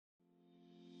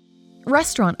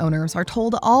Restaurant owners are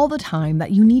told all the time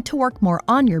that you need to work more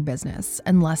on your business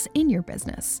and less in your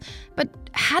business. But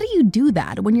how do you do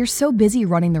that when you're so busy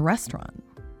running the restaurant?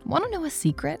 Want to know a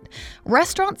secret?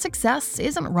 Restaurant success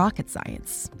isn't rocket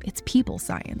science, it's people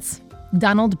science.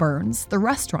 Donald Burns, the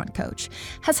restaurant coach,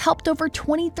 has helped over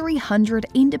 2,300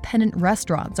 independent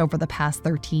restaurants over the past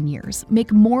 13 years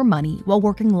make more money while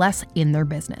working less in their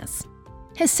business.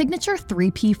 His signature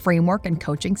 3P framework and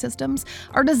coaching systems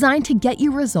are designed to get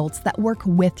you results that work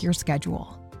with your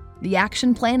schedule. The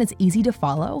action plan is easy to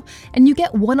follow, and you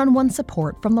get one-on-one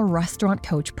support from the restaurant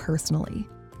coach personally.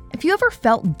 If you ever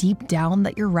felt deep down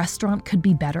that your restaurant could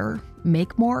be better,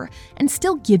 make more, and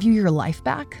still give you your life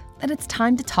back, then it's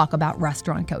time to talk about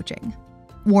restaurant coaching.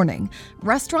 Warning,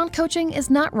 restaurant coaching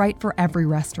is not right for every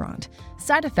restaurant.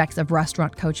 Side effects of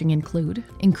restaurant coaching include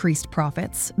increased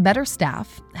profits, better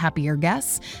staff, happier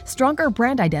guests, stronger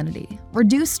brand identity,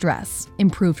 reduced stress,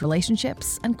 improved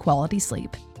relationships, and quality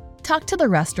sleep. Talk to the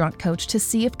restaurant coach to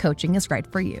see if coaching is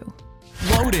right for you.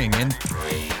 Loading in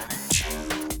 3, 2,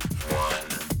 1.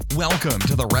 Welcome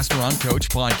to the Restaurant Coach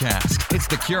Podcast. It's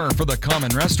the cure for the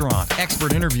common restaurant.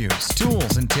 Expert interviews,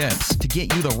 tools, and tips to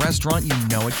get you the restaurant you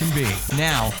know it can be.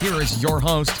 Now, here is your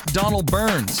host, Donald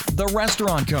Burns, the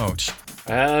Restaurant Coach.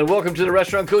 And welcome to the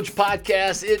Restaurant Coach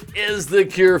Podcast. It is the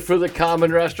cure for the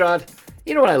common restaurant.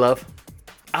 You know what I love?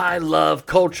 I love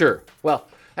culture. Well,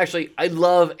 actually, I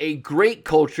love a great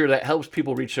culture that helps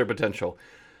people reach their potential.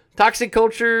 Toxic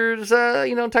cultures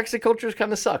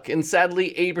kind of suck. And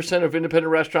sadly, 80% of independent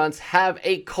restaurants have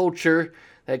a culture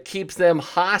that keeps them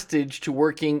hostage to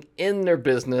working in their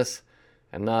business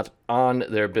and not on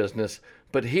their business.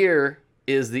 But here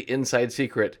is the inside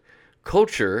secret.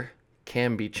 Culture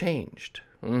can be changed.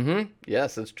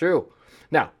 Yes, it's true.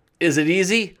 Now, is it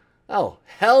easy? Oh,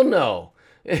 hell no.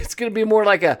 It's going to be more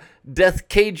like a death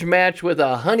cage match with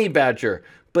a honey badger.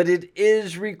 But it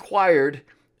is required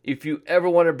if you ever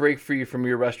want to break free from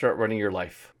your restaurant running your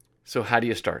life. So how do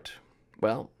you start?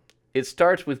 Well, it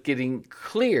starts with getting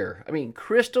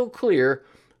crystal clear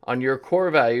on your core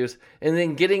values, and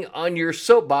then getting on your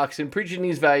soapbox and preaching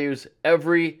these values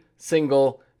every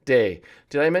single day.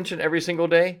 Did I mention every single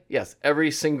day? Yes, every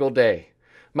single day.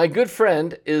 My good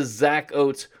friend is Zack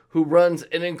Oates, who runs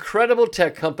an incredible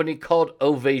tech company called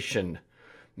Ovation.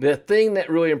 The thing that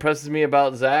really impresses me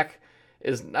about Zack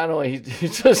is not only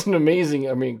he's just an amazing,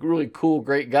 really cool,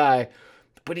 great guy,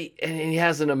 but he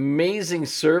has an amazing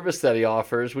service that he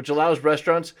offers, which allows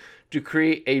restaurants to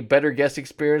create a better guest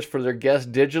experience for their guests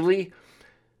digitally.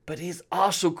 But he's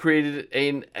also created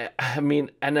an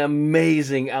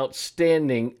amazing,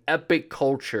 outstanding, epic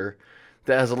culture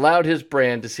that has allowed his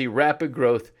brand to see rapid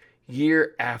growth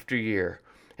year after year.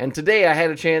 And today I had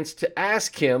a chance to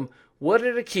ask him, what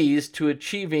are the keys to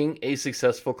achieving a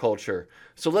successful culture?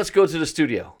 So let's go to the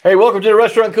studio. Hey, welcome to the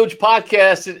Restaurant Coach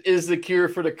Podcast. It is the cure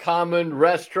for the common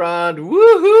restaurant.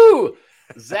 Woohoo!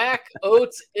 Zack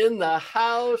Oates in the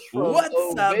house from What's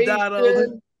Ovation. up,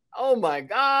 Donald? Oh my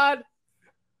God.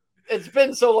 It's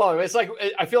been so long. It's like,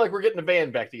 I feel like we're getting the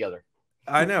band back together.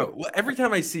 I know. Well, every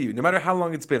time I see you, no matter how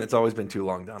long it's always been too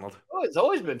long, Donald. Oh, it's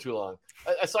always been too long.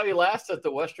 I saw you last at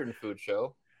the Western Food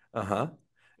Show. Uh-huh.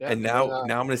 Yeah, and now I'm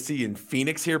going to see you in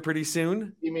Phoenix here pretty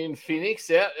soon. You mean Phoenix?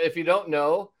 Yeah. If you don't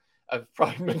know, I've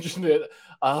probably mentioned it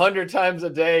 100 times a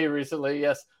day recently.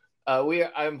 Yes.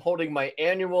 I'm holding my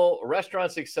annual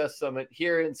Restaurant Success Summit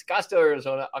here in Scottsdale,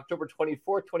 Arizona, October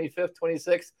 24th, 25th,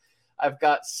 26th. I've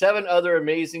got 7 other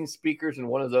amazing speakers, and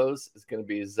one of those is going to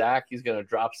be Zack. He's going to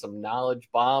drop some knowledge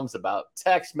bombs about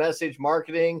text message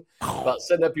marketing, about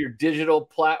setting up your digital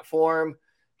platform,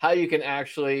 how you can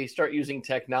actually start using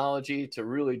technology to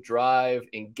really drive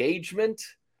engagement.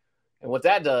 And what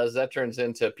that does, that turns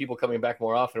into people coming back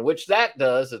more often, which that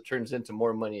does, it turns into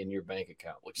more money in your bank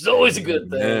account, which is always a good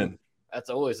thing. Amen.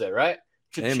 That's always it, right?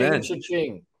 Cha-ching, Amen.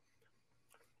 cha-ching.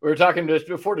 We were talking just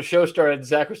before the show started.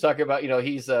 Zack was talking about,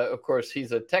 he's of course,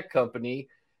 he's a tech company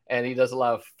and he does a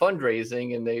lot of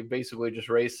fundraising, and they basically just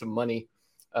raised some money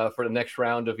for the next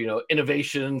round of,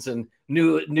 innovations and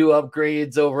new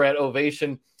upgrades over at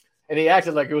Ovation. And he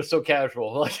acted like it was so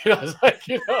casual. Like, I was like,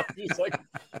 he's like,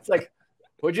 it's like,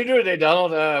 what'd you do today,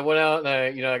 Donald? I went out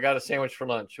and I got a sandwich for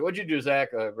lunch. What'd you do, Zack?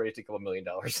 I raised a couple $1 million.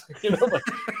 Like,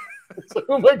 it's like,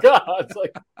 oh my God. It's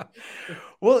like,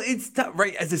 well, it's tough,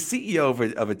 right? As a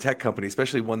CEO of a tech company,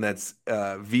 especially one that's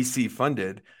VC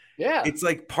funded. yeah, It's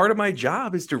like part of my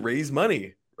job is to raise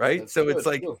money, right? That's So good, it's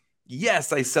like, too.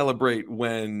 yes, I celebrate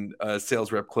when a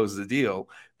sales rep closes a deal.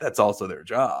 That's also their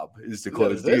job, is to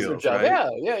close This is their deals, job.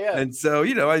 right? Yeah. And so,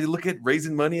 I look at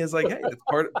raising money as like, hey, it's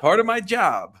part of my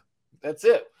job. That's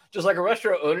it. Just like a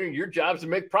restaurant owner, your job is to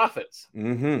make profits.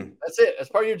 Mm-hmm. That's it. That's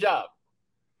part of your job.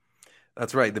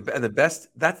 That's right. The best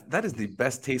that is the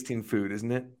best tasting food,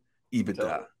 isn't it?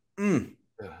 EBITDA.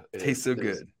 Tastes so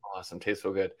good. Awesome. Tastes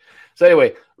so good. So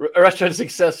anyway, Restaurant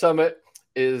Success Summit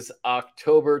is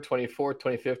October 24th,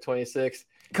 25th, 26th.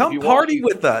 Come party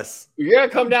with us. Yeah,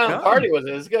 come down and party with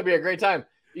us. It's going to be a great time.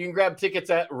 You can grab tickets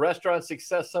at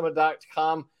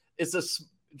restaurantsuccesssummit.com.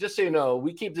 Just so you know,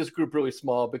 we keep this group really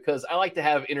small because I like to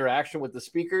have interaction with the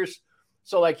speakers.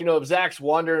 So, like, if Zach's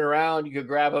wandering around, you could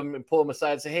grab him and pull him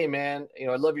aside and say, hey, man,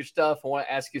 I love your stuff. I want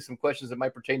to ask you some questions that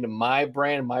might pertain to my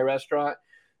brand, my restaurant.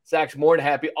 Zach's more than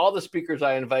happy. All the speakers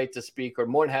I invite to speak are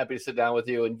more than happy to sit down with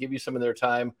you and give you some of their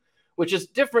time, which is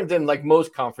different than like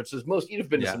most conferences. You've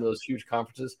been to some of those huge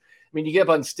conferences. I mean, you get up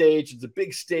on stage, it's a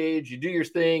big stage, you do your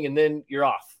thing, and then you're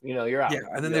off. You're out. Yeah,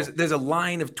 and then there's a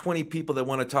line of 20 people that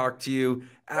want to talk to you.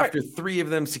 After 3 of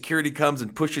them, security comes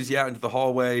and pushes you out into the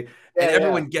hallway, and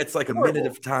everyone gets like a minute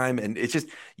of time. And it's just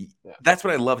that's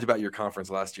what I loved about your conference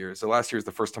last year. So last year is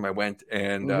the first time I went,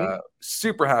 and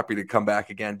super happy to come back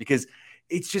again because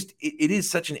it's just it is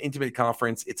such an intimate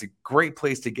conference. It's a great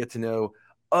place to get to know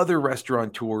other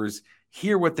restaurateurs,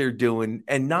 hear what they're doing,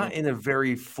 and not in a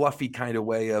very fluffy kind of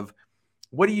way of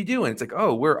what are you doing? It's like,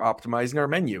 oh, we're optimizing our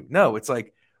menu. No, it's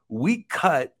like we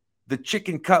cut the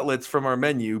chicken cutlets from our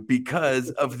menu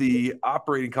because of the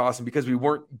operating costs and because we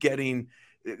weren't getting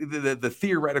the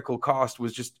theoretical cost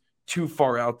was just too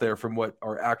far out there from what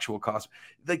our actual cost.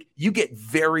 Like you get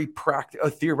very practical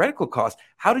theoretical cost.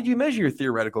 How did you measure your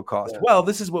theoretical cost? Well,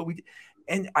 this is what we,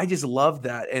 and I just love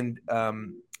that. And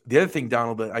the other thing,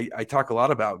 Donald, that I talk a lot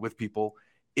about with people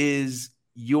is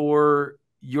your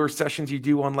sessions you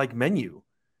do on like menu.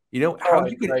 I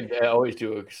always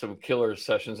do some killer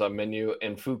sessions on menu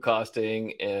and food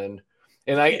costing and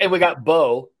we got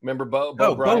Bo. Remember Bo?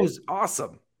 Bo's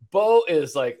awesome. Bo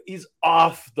is like, he's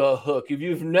off the hook. If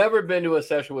you've never been to a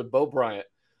session with Bo Bryant,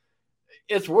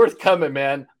 it's worth coming,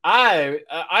 man. I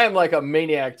am like a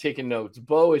maniac taking notes.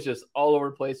 Bo is just all over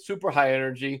the place, super high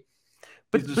energy.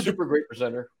 But he's a super great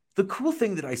presenter. The cool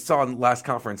thing that I saw in the last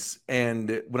conference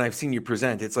and when I've seen you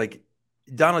present, it's like,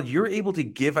 Donald, you're able to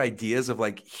give ideas of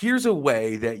like, here's a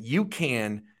way that you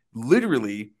can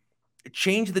literally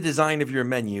change the design of your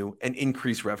menu and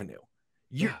increase revenue.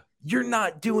 You're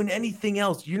not doing anything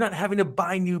else. You're not having to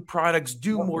buy new products,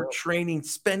 do more training,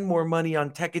 spend more money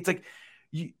on tech. It's like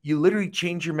you literally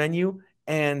change your menu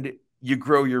and you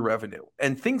grow your revenue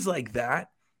and things like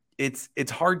that.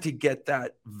 It's hard to get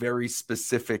that very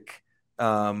specific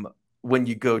when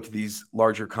you go to these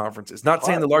larger conferences. Not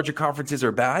saying the larger conferences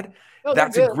are bad. No,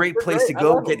 that's a great place to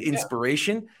go get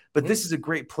inspiration, but this is a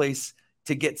great place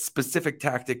to get specific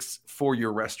tactics for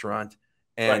your restaurant.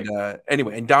 And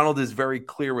anyway, and Donald is very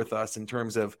clear with us in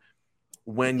terms of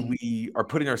when we are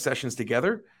putting our sessions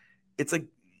together, it's like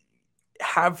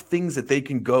have things that they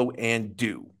can go and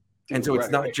do. And so it's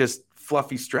not just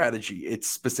fluffy strategy, it's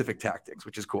specific tactics,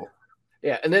 which is cool.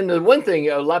 Yeah. And then the one thing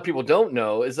a lot of people don't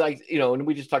know is like, and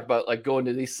we just talked about like going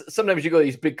to these, sometimes you go to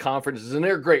these big conferences and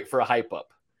they're great for a hype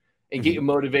up and get you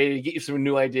motivated, get you some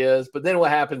new ideas. But then what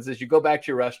happens is you go back to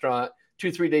your restaurant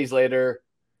 2-3 days later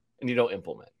and you don't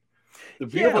implement. The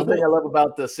beautiful thing I love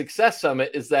about the Success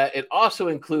Summit is that it also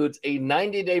includes a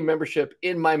 90-day membership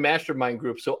in my mastermind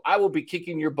group. So I will be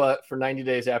kicking your butt for 90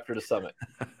 days after the summit.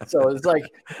 So it's like,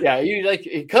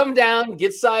 you come down,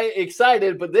 get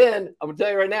excited, but then I'm gonna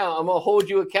tell you right now, I'm gonna hold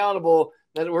you accountable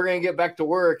that we're gonna get back to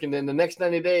work, and then the next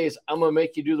 90 days, I'm gonna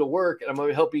make you do the work, and I'm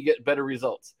gonna help you get better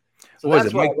results. So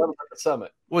that's what I love about the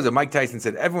summit. What was it? Mike Tyson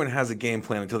said, everyone has a game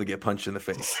plan until they get punched in the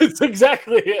face. That's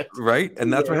exactly it. Right?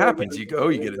 And that's what happens. You go,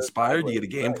 you get inspired, you get a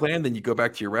game plan, then you go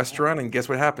back to your restaurant, and guess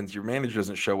what happens? Your manager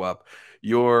doesn't show up.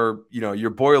 Your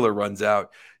boiler runs out.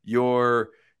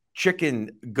 Your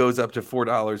chicken goes up to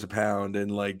 $4 a pound.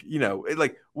 And what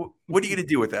are you going to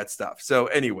do with that stuff? So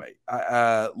anyway,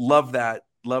 I love that.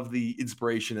 Love the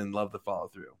inspiration and love the follow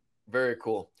through. Very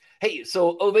cool. Hey,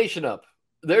 so Ovation Up.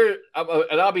 And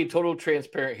I'll be total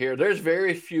transparent here. There's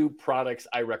very few products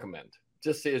I recommend,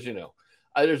 just as you know.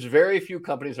 There's very few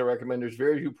companies I recommend. There's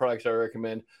very few products I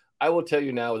recommend. I will tell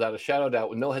you now, without a shadow of doubt,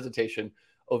 with no hesitation,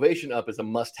 Ovation Up is a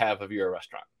must-have of your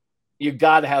restaurant. You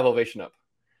got to have Ovation Up.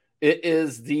 It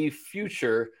is the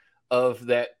future of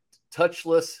that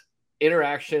touchless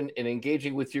interaction and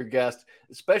engaging with your guest,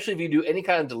 especially if you do any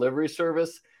kind of delivery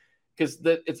service. Because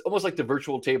it's almost like the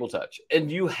virtual table touch.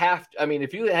 And you have to,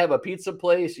 if you have a pizza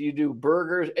place, you do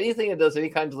burgers, anything that does any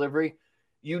kind of delivery,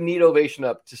 you need Ovation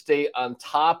Up to stay on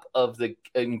top of the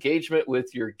engagement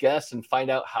with your guests and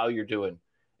find out how you're doing.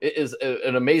 It is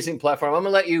an amazing platform. I'm going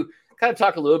to let you kind of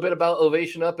talk a little bit about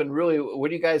Ovation Up and really what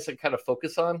do you guys kind of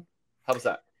focus on? How's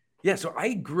that? Yeah, so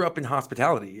I grew up in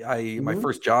hospitality. My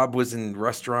first job was in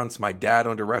restaurants. My dad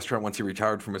owned a restaurant once he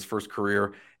retired from his first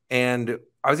career. And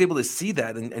I was able to see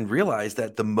that and realize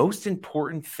that the most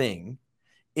important thing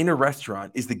in a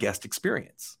restaurant is the guest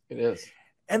experience. It is.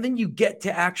 And then you get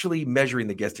to actually measuring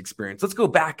the guest experience. Let's go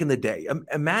back in the day.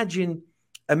 Imagine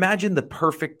the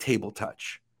perfect table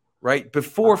touch, right?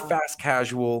 Before fast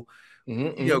casual,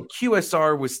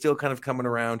 QSR was still kind of coming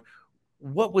around.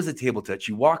 What was a table touch?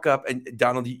 You walk up, and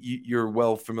Donald, you're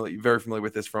very familiar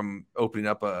with this from opening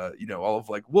up, all of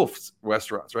like Wolf's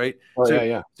restaurants, right? Oh,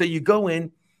 yeah. So you go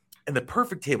in, and the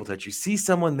perfect table touch. You see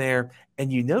someone there,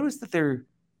 and you notice that they're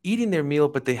eating their meal,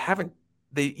 but they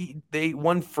ate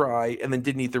one fry and then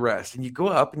didn't eat the rest. And you go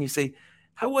up and you say,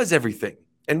 "How was everything?"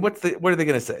 And what are they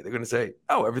going to say? They're going to say,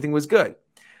 "Oh, everything was good."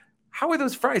 How are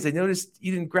those fries? I noticed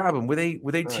you didn't grab them. Were they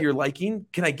to your liking?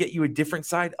 Can I get you a different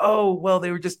side? Oh, well,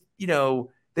 they were just,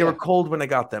 they were cold when I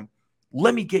got them.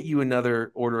 Let me get you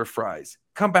another order of fries.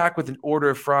 Come back with an order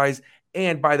of fries.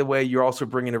 And by the way, you're also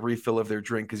bringing a refill of their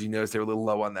drink because you noticed they're a little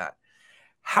low on that.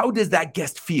 How does that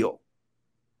guest feel?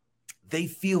 They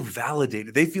feel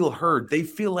validated. They feel heard. They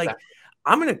feel like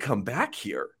I'm going to come back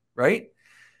here, right?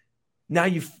 Now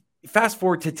you fast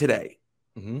forward to today.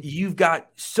 You've got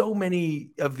so many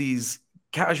of these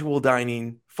casual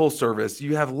dining, full service.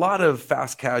 You have a lot of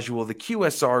fast casual, the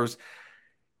QSRs.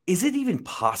 Is it even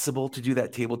possible to do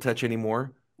that table touch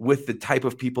anymore with the type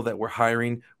of people that we're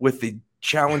hiring, with the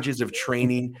challenges of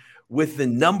training, with the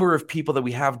number of people that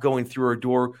we have going through our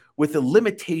door, with the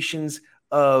limitations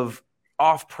of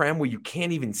off-prem where you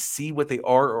can't even see what they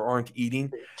are or aren't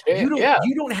eating? You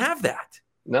don't have that.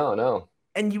 No.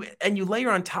 And you layer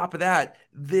on top of that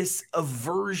this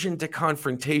aversion to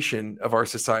confrontation of our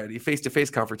society, face-to-face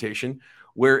confrontation,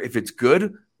 where if it's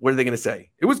good, what are they going to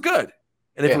say? It was good.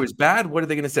 And if it was bad, what are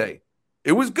they going to say?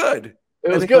 It was good.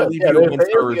 It was good. Yeah,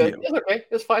 it's okay.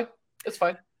 It's fine. It's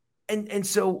fine. And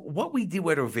so what we do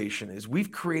at Ovation is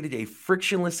we've created a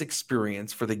frictionless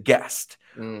experience for the guest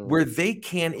where they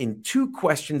can, in 2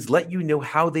 questions, let you know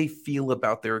how they feel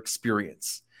about their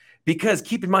experience. Because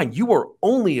keep in mind, you are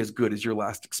only as good as your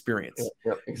last experience.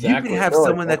 Exactly. You can have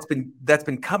someone that's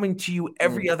been coming to you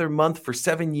every other month for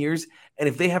 7 years, and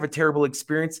if they have a terrible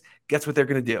experience, guess what they're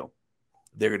going to do?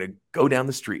 They're going to go down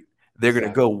the street. They're going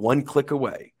to go 1 click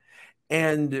away.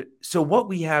 And so what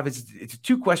we have is it's a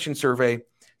 2-question survey.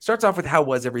 Starts off with how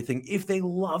was everything. If they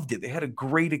loved it, they had a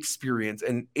great experience,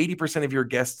 and 80% of your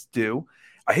guests do.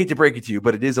 I hate to break it to you,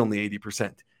 but it is only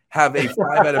 80%. Have a 5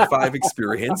 out of 5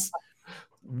 experience.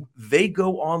 They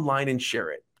go online and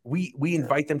share it. We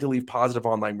invite them to leave positive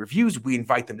online reviews. We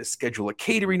invite them to schedule a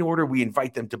catering order. We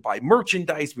invite them to buy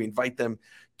merchandise. We invite them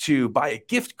to buy a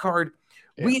gift card.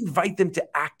 We invite them to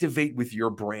activate with your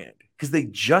brand because they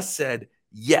just said,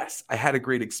 yes, I had a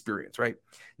great experience, right?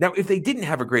 Now, if they didn't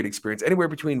have a great experience, anywhere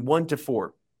between 1 to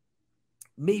 4,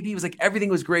 maybe it was like everything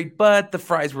was great, but the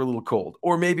fries were a little cold.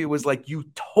 Or maybe it was like you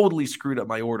totally screwed up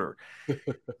my order.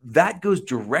 That goes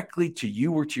directly to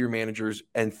you or to your managers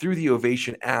and through the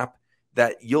Ovation app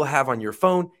that you'll have on your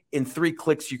phone. In 3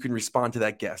 clicks, you can respond to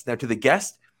that guest. Now, to the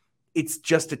guest, it's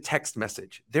just a text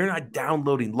message. They're not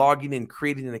downloading, logging in,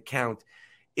 creating an account.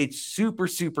 It's super,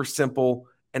 super simple.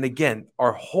 And again,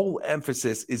 our whole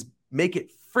emphasis is make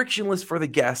it frictionless for the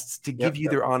guests to give you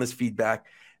their honest feedback,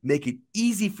 make it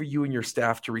easy for you and your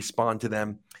staff to respond to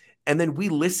them. And then we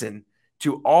listen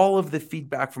to all of the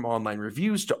feedback from online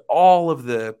reviews, to all of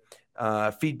the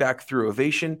feedback through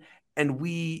Ovation. And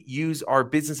we use our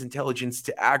business intelligence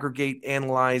to aggregate,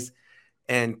 analyze,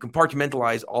 and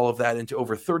compartmentalize all of that into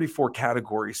over 34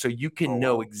 categories. So you can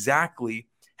know exactly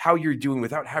how you're doing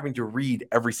without having to read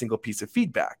every single piece of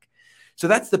feedback. So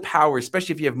that's the power,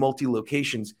 especially if you have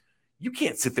multi-locations. You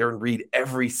can't sit there and read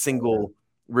every single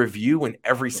review and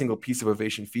every single piece of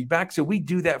Ovation feedback. So we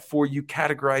do that for you,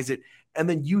 categorize it, and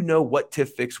then you know what to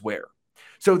fix where.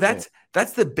 So that's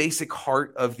the basic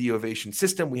heart of the Ovation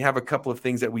system. We have a couple of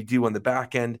things that we do on the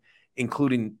back end,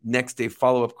 including next day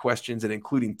follow-up questions and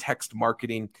including text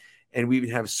marketing. And we even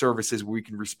have services where we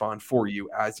can respond for you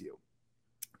as you.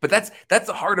 But that's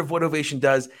the heart of what Ovation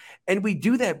does. And we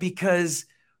do that because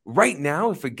right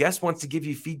now, if a guest wants to give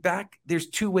you feedback, there's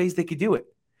 2 ways they could do it.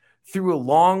 Through a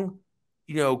long,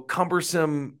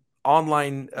 cumbersome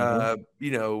online,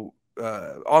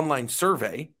 online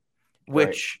survey,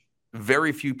 which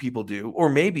very few people do, or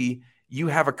maybe you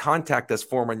have a contact us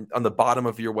form on the bottom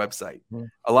of your website.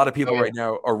 A lot of people right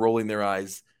now are rolling their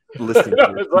eyes listening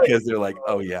to it because they're like,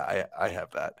 oh yeah, I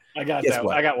have that. I got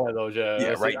one of those.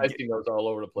 Yeah, right. I've seen those all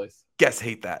over the place. Guests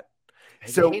hate that.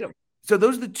 So hate them. So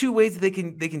those are the two ways that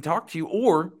they can talk to you,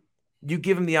 or you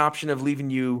give them the option of leaving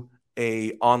you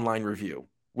a online review,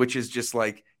 which is just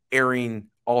like airing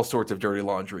all sorts of dirty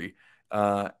laundry.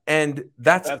 And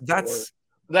that's the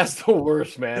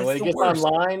worst, man. When it gets worst.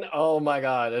 online, oh my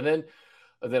God. And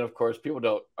then of course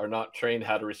people are not trained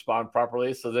how to respond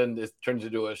properly. So then it turns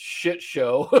into a shit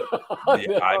show on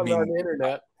the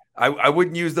internet. I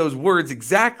wouldn't use those words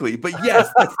exactly, but yes,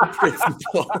 that's the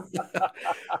principle.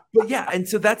 But yeah, and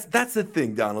so that's the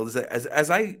thing, Donald, is that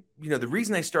as I, the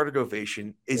reason I started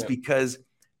Ovation is because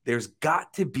there's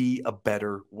got to be a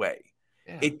better way.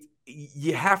 Yeah.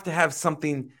 You have to have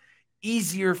something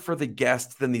easier for the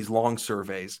guest than these long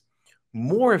surveys,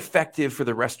 more effective for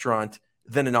the restaurant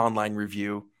than an online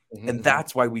review. Mm-hmm. And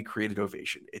that's why we created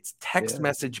Ovation. It's text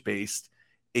message based.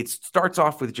 It starts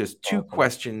off with just two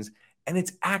questions, and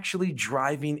it's actually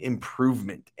driving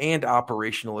improvement and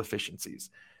operational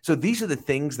efficiencies. So these are the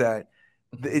things that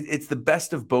it's the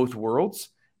best of both worlds.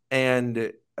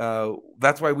 And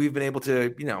that's why we've been able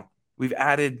to,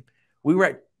 we were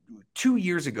at 2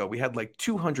 years ago, we had like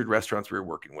 200 restaurants we were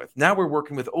working with. Now we're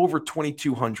working with over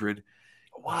 2,200.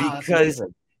 Wow, because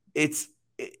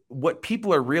what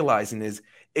people are realizing is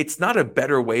it's not a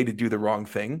better way to do the wrong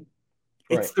thing.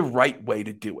 It's the right way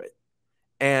to do it.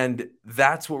 And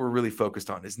that's what we're really focused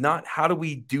on, is not how do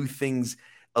we do things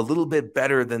a little bit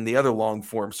better than the other long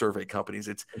form survey companies.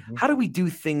 It's how do we do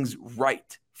things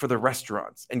right for the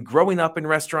restaurants? And growing up in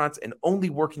restaurants and only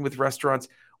working with restaurants,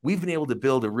 we've been able to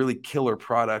build a really killer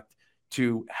product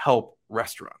to help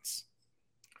restaurants.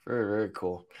 Very, very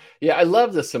cool. Yeah, I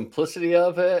love the simplicity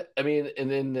of it. I mean,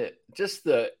 and then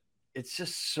it's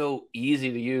just so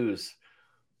easy to use.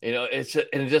 And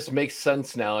it just makes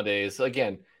sense nowadays.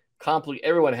 Again,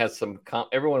 everyone wants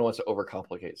to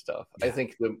overcomplicate stuff. Yeah. I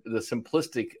think the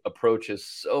simplistic approach is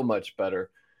so much better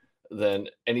than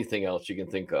anything else you can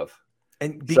think of.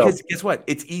 And because guess what?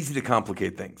 It's easy to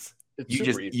complicate things.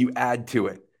 You add to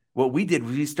it. What we did,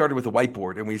 we started with a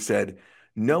whiteboard and we said,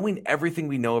 knowing everything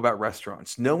we know about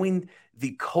restaurants, knowing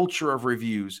the culture of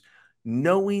reviews,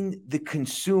 knowing the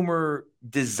consumer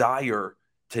desire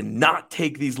to not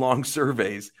take these long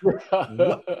surveys,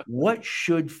 what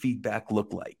should feedback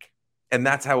look like? And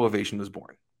that's how Ovation was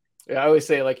born. Yeah, I always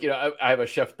say, like, I have a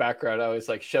chef background. I always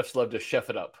like chefs love to chef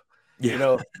it up.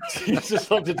 Yeah. You just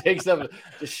love to take something,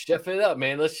 just chef it up,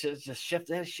 man. Let's just chef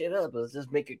that shit up. Let's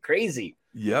just make it crazy.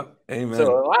 Yep. Amen.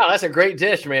 So, wow, that's a great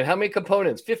dish, man. How many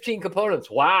components? 15 components.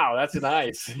 Wow, that's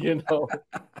nice.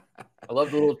 I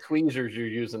love the little tweezers you're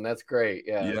using. That's great.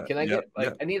 Yeah. Can I get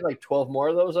I need like 12 more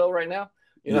of those right now?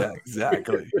 Yeah,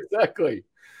 exactly. Exactly.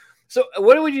 So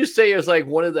what would you say is like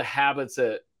one of the habits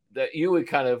that you would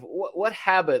kind of, what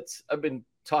habits I've been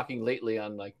talking lately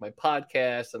on like my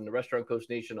podcast and the Restaurant Coach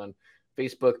Nation on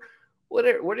Facebook. What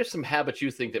are some habits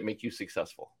you think that make you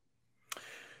successful?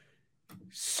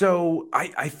 So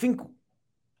I think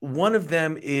one of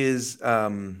them is,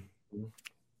 so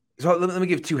let me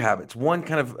give two habits. One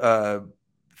kind of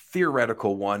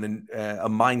theoretical one and a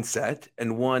mindset,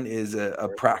 and one is a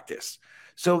practice.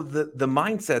 So the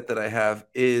mindset that I have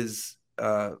is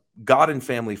God and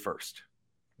family first.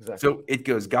 Exactly. So it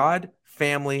goes God,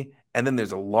 family, and then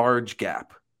there's a large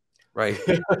gap, right?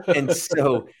 And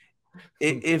so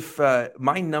if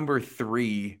my number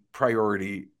 3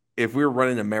 priority, if we were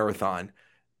running a marathon,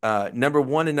 number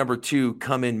 1 and number 2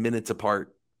 come in minutes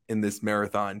apart in this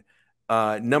marathon.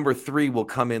 Number 3 will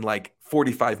come in like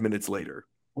 45 minutes later.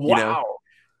 Wow.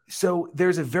 So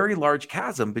there's a very large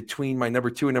chasm between my number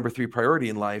 2 and number 3 priority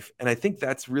in life. And I think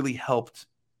that's really helped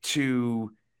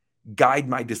to guide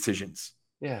my decisions.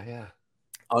 Yeah.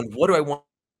 On what do I want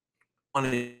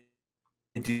to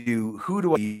do? Who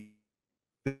do I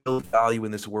build value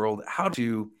in this world? How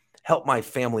to help my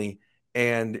family?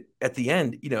 And at the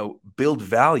end, build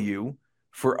value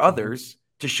for others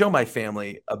to show my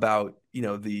family about,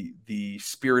 the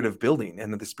spirit of building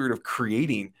and the spirit of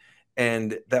creating,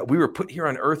 and that we were put here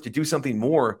on earth to do something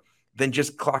more than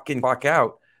just clock in, clock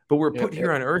out, but we're put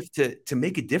here on earth to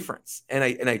make a difference. And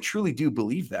I truly do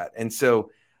believe that. And so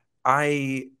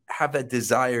I have that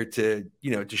desire to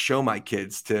show my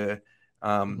kids to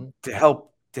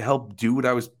help do what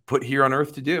I was put here on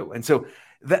earth to do. And so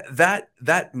that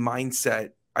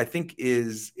mindset, I think,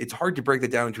 it's hard to break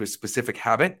that down into a specific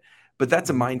habit, but that's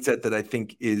a mindset that I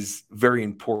think is very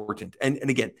important. And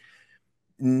again,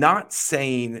 not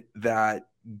saying that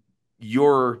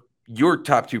your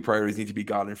top 2 priorities need to be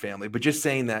God and family, but just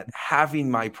saying that having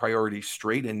my priorities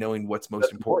straight and knowing what's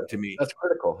most important to me, that's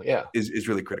critical. Yeah, is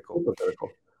really critical.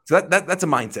 So that's a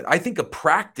mindset. I think a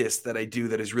practice that I do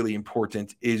that is really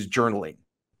important is journaling.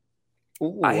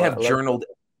 I have journaled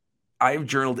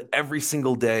every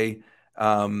single day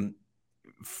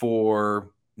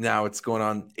for now it's going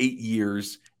on 8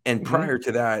 years. And prior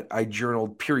to that, I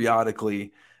journaled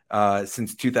periodically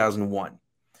since 2001.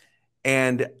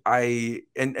 And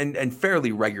and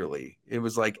fairly regularly. It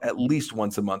was like at least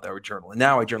once a month I would journal. And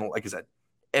now I journal, like I said,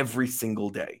 every single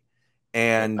day.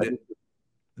 And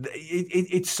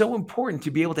it's so important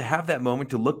to be able to have that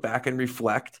moment to look back and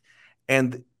reflect.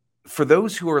 And for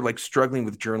those who are like struggling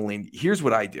with journaling, here's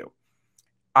what I do.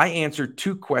 I answer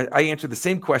the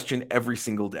same question every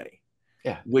single day.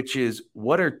 Yeah. Which is,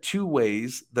 what are 2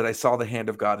 ways that I saw the hand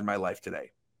of God in my life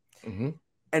today?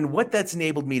 And what that's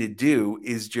enabled me to do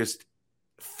is just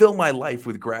fill my life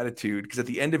with gratitude, because at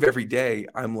the end of every day,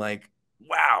 I'm like,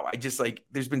 wow, I just like,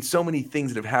 there's been so many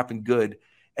things that have happened good.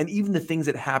 And even the things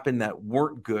that happened that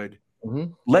weren't good,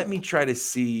 let me try to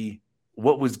see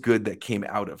what was good that came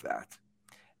out of that.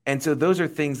 And so those are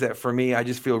things that for me, I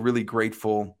just feel really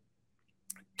grateful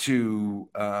to,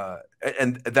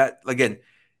 and that, again,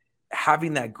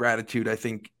 having that gratitude, I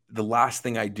think the last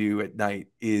thing I do at night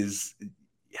is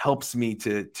helps me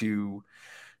to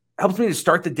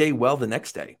start the day well the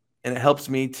next day. And it helps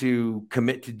me to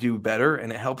commit to do better.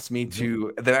 And it helps me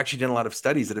to, they've actually done a lot of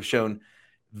studies that have shown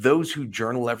those who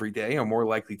journal every day are more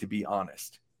likely to be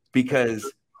honest, because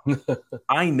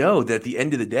I know that at the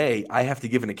end of the day, I have to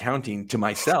give an accounting to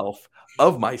myself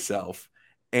of myself.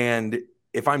 And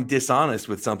if I'm dishonest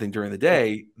with something during the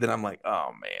day, then I'm like,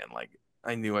 oh man, like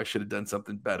I knew I should have done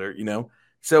something better, you know?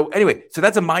 So anyway, so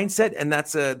that's a mindset, and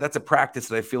that's a practice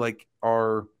that I feel like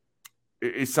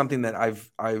is something that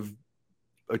I've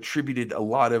attributed a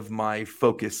lot of my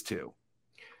focus to.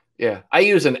 Yeah. I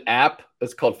use an app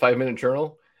that's called 5 Minute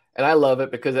Journal, and I love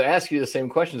it because it asks you the same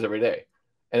questions every day.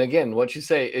 And again, what you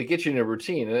say, it gets you in a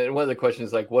routine. And one of the questions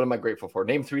is like, what am I grateful for?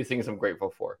 Name 3 things I'm grateful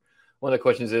for. One of the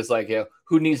questions is like,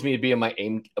 who needs me to be in my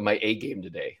A game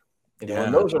today? You know,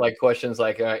 and those are like questions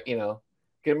like,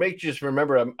 can make you just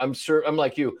remember I'm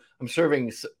like you. I'm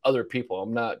serving other people.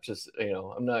 I'm not just,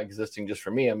 I'm not existing just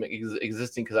for me. I'm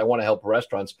existing because I want to help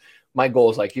restaurants. My goal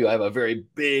is like you. I have a very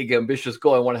big, ambitious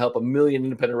goal. I want to help 1 million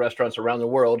independent restaurants around the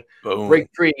world break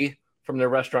free from their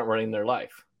restaurant running their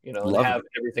life, and have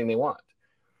everything they want.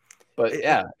 But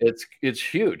yeah, it's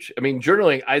huge. I mean,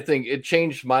 journaling, I think it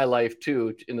changed my life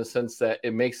too, in the sense that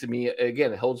it makes me,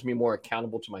 again, it holds me more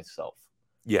accountable to myself.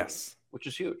 Yes. Which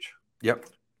is huge. Yep.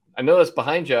 I noticed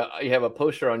behind you, you have a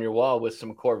poster on your wall with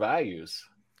some core values.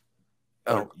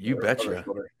 Oh, you betcha.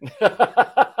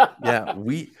 Yeah,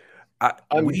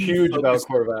 I'm huge about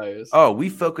core values. Oh, we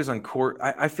focus on core.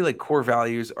 I feel like core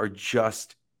values are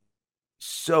just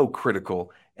so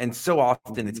critical, and so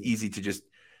often it's easy to just,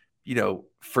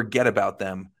 forget about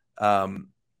them. I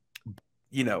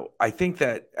think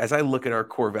that as I look at our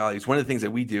core values, one of the things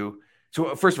that we do.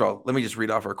 So first of all, let me just read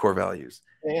off our core values.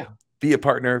 Yeah. Be a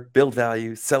partner, build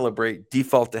value, celebrate,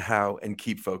 default to how, and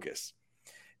keep focus.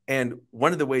 And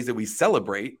one of the ways that we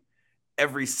celebrate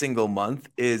every single month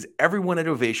is everyone at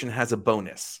Ovation has a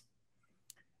bonus.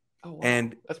 Oh, wow.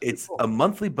 And it's cool. A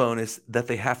monthly bonus that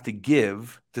they have to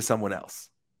give to someone else.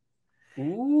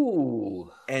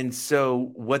 Ooh. And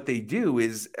so what they do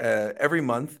is every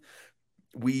month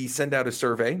we send out a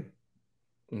survey,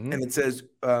 and it says,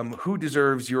 who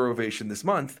deserves your ovation this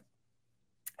month?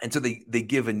 And so they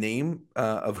give a name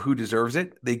of who deserves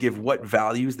it. They give what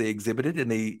values they exhibited,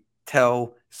 and they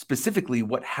tell specifically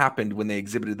what happened when they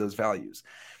exhibited those values.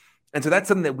 And so that's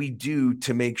something that we do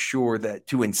to make sure that,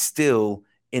 to instill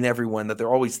in everyone that they're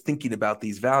always thinking about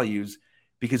these values,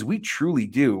 because we truly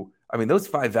do. I mean, those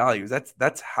 5 values,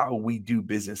 that's how we do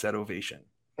business at Ovation.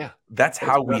 Yeah. That's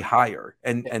how we hire.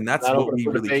 And that's what we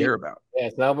really care about. Yeah,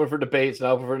 it's not open for debate. It's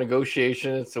not open for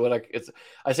negotiation.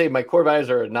 I say my core values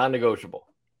are non-negotiable.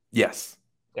 Yes.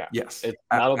 Yeah. Yes. It's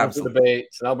not open for debate.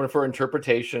 It's not open for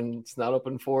interpretation. It's not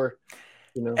open for,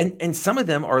 And some of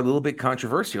them are a little bit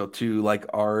controversial to like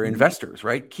our investors,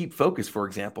 right? Keep focus, for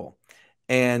example.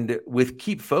 And with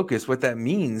keep focus, what that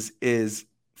means is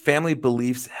family,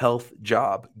 beliefs, health,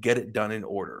 job, get it done in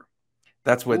order.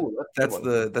 That's what that's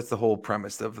the whole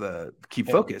premise of the keep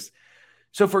focus.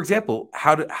 So for example,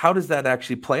 how does that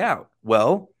actually play out?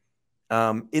 Well,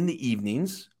 in the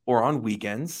evenings or on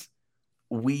weekends,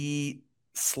 we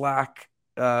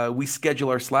schedule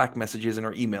our Slack messages and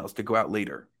our emails to go out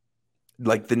later,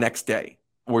 like the next day,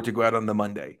 or to go out on the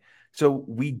Monday. So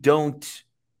we don't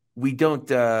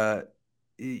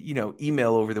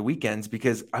email over the weekends,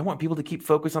 because I want people to keep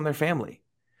focus on their family.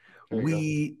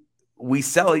 We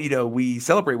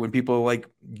celebrate when people like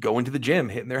go into the gym,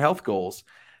 hitting their health goals.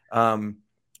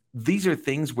 These are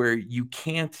things where you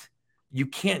can't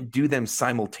do them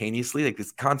simultaneously. Like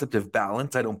this concept of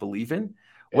balance, I don't believe in.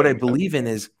 What I believe in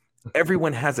is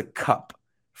everyone has a cup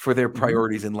for their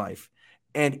priorities in life.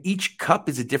 And each cup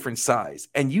is a different size.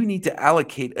 And you need to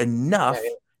allocate enough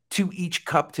to each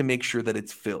cup to make sure that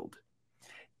it's filled.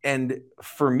 And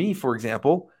for me, for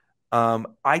example,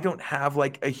 I don't have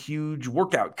like a huge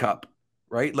workout cup,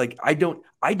 right? Like I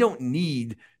don't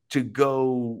need to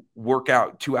go work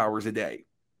out 2 hours a day.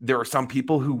 There are some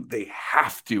people who they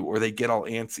have to, or they get all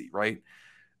antsy, right?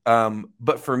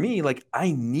 But for me, like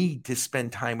I need to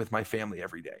spend time with my family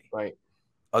every day. Right.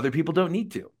 Other people don't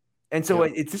need to. And so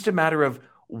it's just a matter of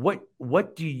what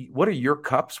are your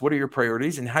cups? What are your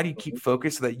priorities? And how do you keep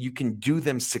focused so that you can do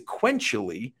them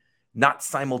sequentially, not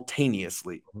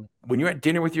simultaneously? When you're at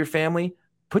dinner with your family,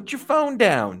 put your phone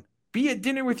down. Be at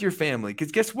dinner with your family.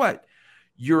 Because guess what?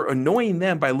 You're annoying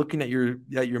them by looking at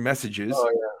your messages,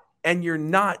 and you're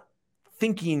not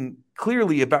thinking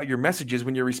clearly about your messages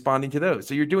when you're responding to those.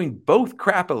 So you're doing both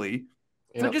crappily.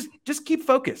 So just keep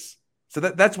focus. So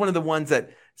that's one of the ones that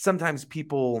sometimes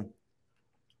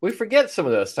we forget some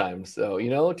of those times,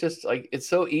 though, just like it's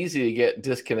so easy to get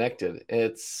disconnected.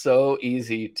 It's so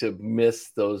easy to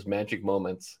miss those magic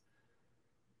moments,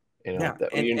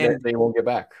 that they won't get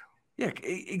back. Yeah,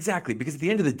 exactly. Because at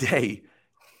the end of the day,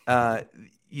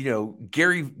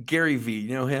 Gary V,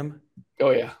 you know him? Oh,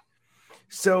 yeah.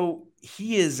 So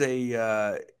he is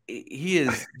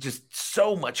just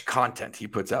so much content he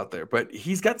puts out there, but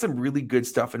he's got some really good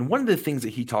stuff. And one of the things that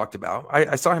he talked about,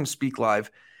 I saw him speak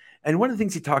live, and one of the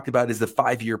things he talked about is the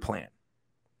 5-year plan.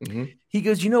 He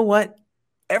goes, you know what?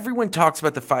 Everyone talks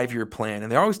about the 5-year plan,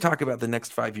 and they always talk about the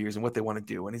next 5 years and what they want to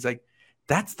do. And he's like,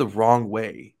 that's the wrong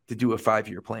way to do a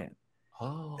 5-year plan.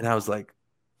 Oh. And I was like,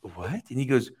 what? And he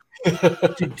goes,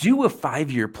 to do a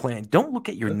 5-year plan, don't look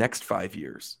at your next 5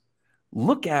 years.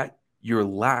 Look at your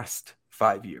last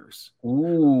 5 years.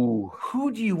 Ooh.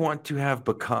 Who do you want to have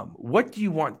become? What do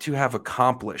you want to have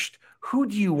accomplished? Who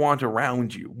do you want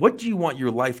around you? What do you want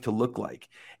your life to look like?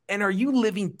 And are you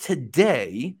living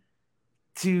today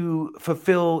to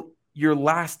fulfill your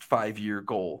last 5-year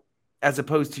goal as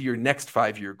opposed to your next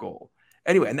 5-year goal?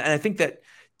 Anyway, and I think that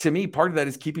to me, part of that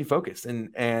is keeping focused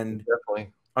and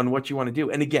definitely on what you want to do.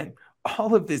 And again,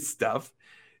 all of this stuff,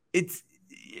 it's,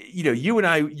 you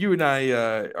and I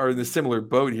are in a similar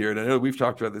boat here. And I know we've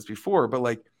talked about this before, but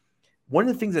like one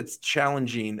of the things that's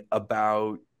challenging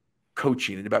about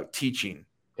coaching and about teaching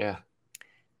and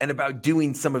about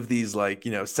doing some of these like,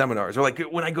 seminars, or like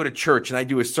when I go to church and I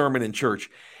do a sermon in church,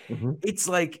 it's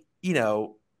like,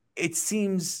 it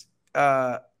seems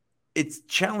it's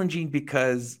challenging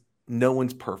because no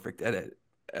one's perfect at it,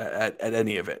 at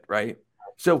any of it. Right.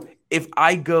 So if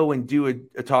I go and do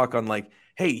a talk on like,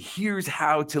 hey, here's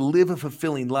how to live a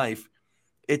fulfilling life,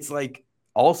 it's like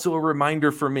also a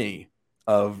reminder for me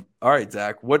of, all right,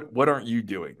 Zach, what aren't you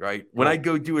doing? Right. When I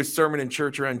go do a sermon in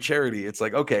church around charity, it's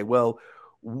like, okay, well,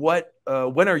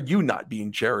 when are you not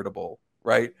being charitable?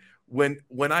 Right.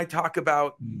 When I talk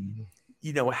about,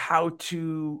 how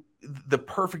to, the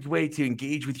perfect way to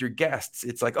engage with your guests,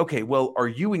 it's like, okay, well, are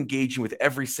you engaging with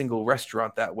every single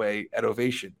restaurant that way at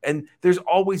Ovation? And there's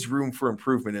always room for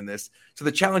improvement in this. So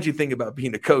the challenging thing about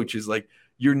being a coach is like,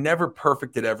 you're never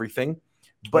perfect at everything,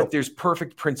 but there's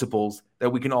perfect principles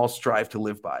that we can all strive to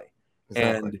live by.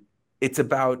 Exactly. And it's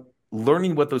about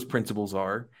learning what those principles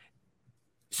are,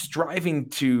 striving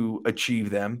to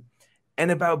achieve them, and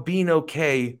about being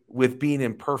okay with being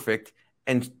imperfect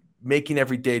and making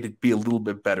every day to be a little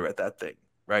bit better at that thing.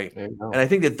 Right. And I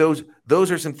think that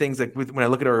those are some things like when I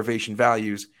look at our Ovation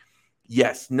values,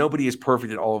 yes, nobody is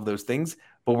perfect at all of those things,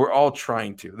 but we're all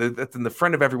trying to. That's in the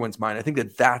front of everyone's mind. I think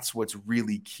that that's what's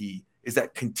really key, is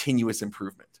that continuous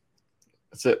improvement.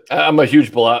 That's it. I'm a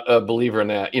huge believer in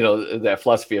that, that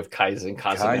philosophy of Kaizen.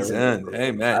 Kaizen.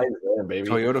 Amen. Kaizen, baby.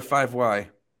 Toyota 5Y.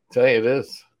 Tell you it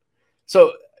is.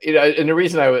 So, and the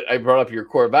reason I brought up your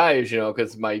core values,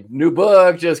 because my new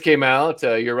book just came out.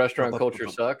 Your Restaurant Culture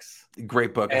Sucks.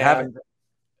 Great book. I have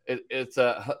it. It's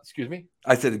excuse me.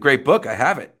 I said a great book. I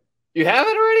have it. You have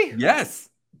it already? Yes.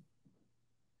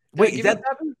 Wait, is that?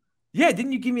 Yeah.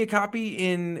 Didn't you give me a copy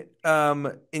in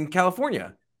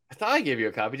California? I thought I gave you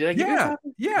a copy. Did I give you a copy?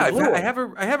 Yeah.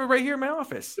 I have it right here in my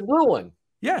office. The blue one.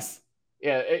 Yes.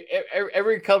 Yeah,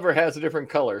 every cover has a different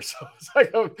color, so it's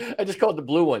like I just call it the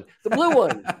blue one. The blue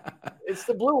one. It's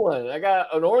the blue one. I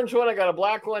got an orange one. I got a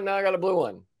black one. Now I got a blue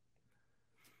one.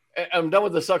 I'm done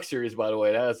with the Suck series, by the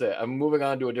way. That's it. I'm moving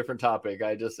on to a different topic.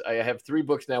 I have 3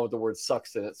 books now with the word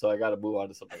sucks in it, so I got to move on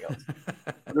to something else.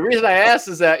 The reason I asked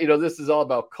is that, this is all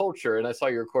about culture, and I saw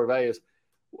your core values.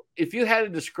 If you had to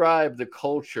describe the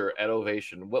culture at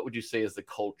Ovation, what would you say is the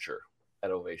culture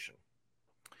at Ovation?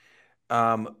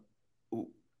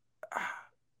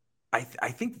 I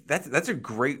think that's a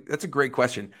great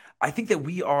question. I think that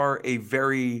we are a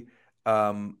very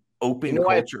open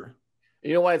culture.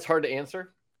 You know why it's hard to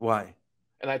answer? Why?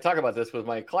 And I talk about this with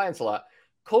my clients a lot.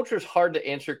 Culture is hard to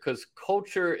answer because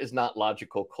culture is not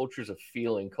logical. Culture is a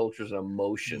feeling. Culture is an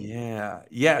emotion. Yeah.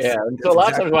 Yes. Yeah. And so a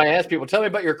lot of times when I ask people, tell me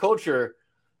about your culture,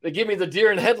 they give me the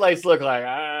deer in headlights look, like,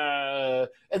 and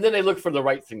then they look for the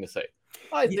right thing to say.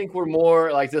 I think we're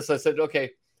more like this. I said,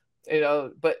 okay,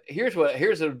 but here's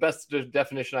the best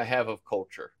definition I have of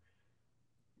culture.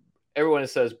 Everyone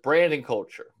says brand and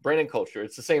culture.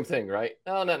 It's the same thing, right?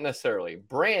 No, not necessarily.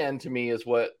 Brand to me is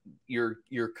what your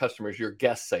customers, your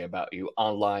guests say about you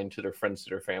online to their friends, to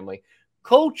their family.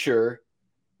 Culture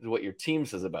is what your team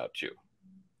says about you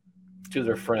to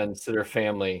their friends, to their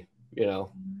family,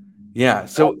 Yeah.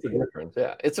 So that's the difference.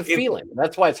 Yeah. It's a feeling.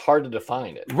 That's why it's hard to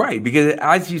define it. Right. Because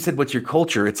as you said, what's your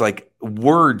culture? It's like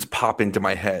words pop into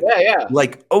my head. Yeah.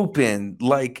 Like open,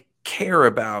 like care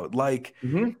about, like,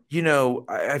 Mm-hmm.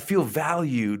 I feel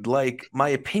valued, like my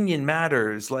opinion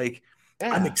matters, like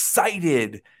I'm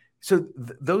excited. So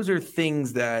those are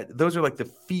like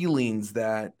the feelings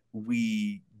that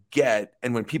we get.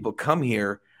 And when people come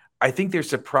here, I think they're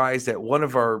surprised that one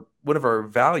of our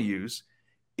values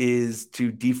is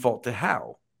to default to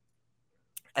how.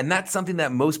 And that's something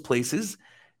that most places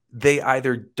they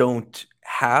either don't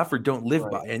have or don't live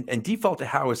by. And default to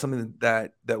how is something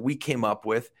that we came up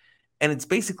with. And it's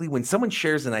basically when someone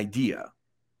shares an idea,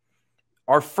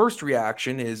 our first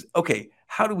reaction is, okay,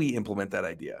 how do we implement that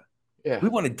idea? Yeah. We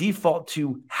want to default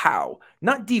to how,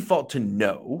 not default to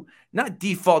no, not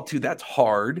default to that's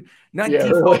hard, not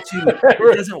default to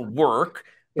it doesn't work,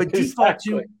 but default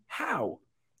to how.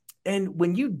 And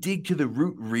when you dig to the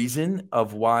root reason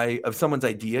of someone's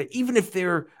idea, even if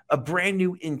they're a brand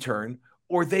new intern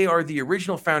or they are the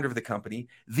original founder of the company,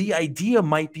 the idea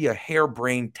might be a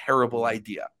harebrained, terrible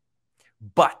idea.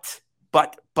 But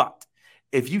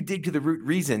if you dig to the root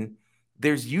reason,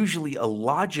 there's usually a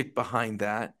logic behind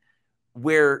that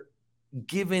where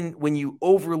when you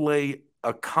overlay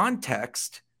a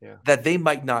context that they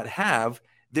might not have,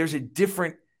 there's a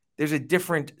different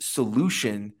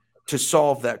solution to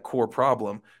solve that core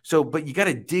problem. But you got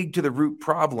to dig to the root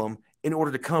problem in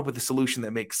order to come up with a solution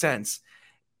that makes sense.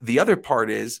 The other part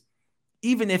is,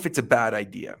 even if it's a bad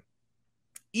idea,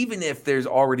 even if there's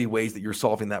already ways that you're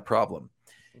solving that problem,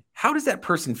 how does that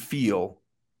person feel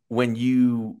when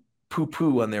you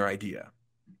poo-poo on their idea?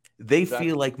 They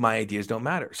feel like my ideas don't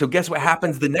matter. So guess what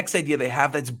happens? The next idea they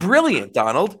have that's brilliant,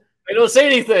 Donald. They don't say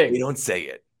anything. They don't say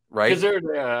it. Right? Because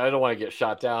I don't want to get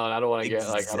shot down. I don't want to get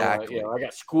I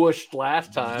got squished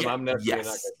last time. I'm never not going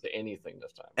to say anything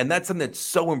this time. And that's something that's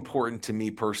so important to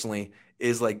me personally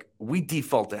is like we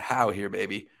default to how here,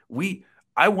 baby.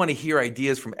 I want to hear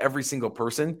ideas from every single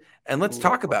person and let's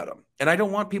talk about them. And I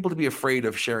don't want people to be afraid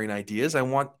of sharing ideas. I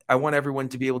want everyone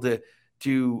to be able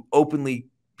to openly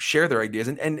share their ideas.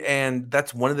 And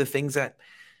that's one of the things that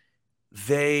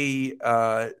they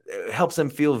helps them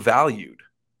feel valued.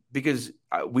 Because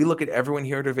we look at everyone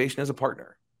here at Ovation as a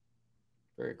partner.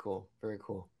 Very cool. Very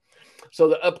cool. So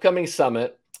the upcoming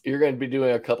summit, you're going to be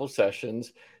doing a couple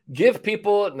sessions. Give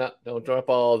people, don't drop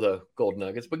all the gold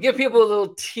nuggets, but give people a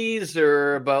little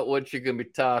teaser about what you're going to be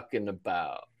talking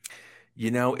about.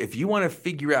 If you want to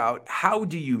figure out how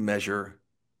do you measure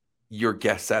your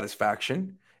guest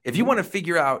satisfaction, if you want to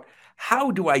figure out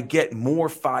how do I get more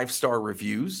 5-star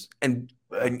reviews and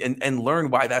learn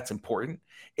why that's important,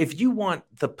 if you want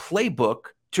the playbook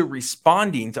to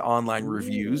responding to online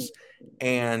reviews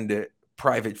and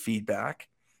private feedback,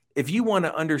 if you want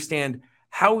to understand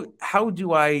how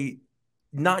do I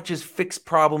not just fix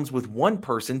problems with one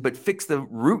person, but fix the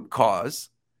root cause.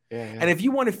 And if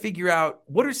you want to figure out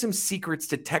what are some secrets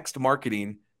to text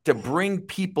marketing to bring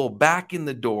people back in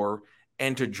the door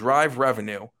and to drive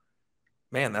revenue,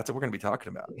 man, that's what we're going to be talking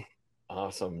about.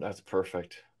 Awesome. That's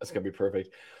perfect. That's going to be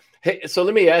perfect. Hey, so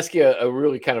let me ask you a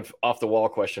really kind of off the wall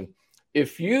question.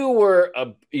 If you were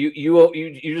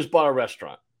you just bought a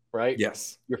restaurant, right?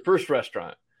 Yes. Your first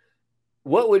restaurant.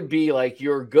 What would be like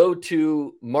your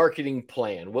go-to marketing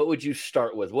plan? What would you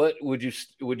start with? What would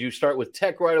you start with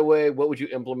tech right away? What would you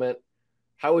implement?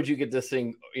 How would you get this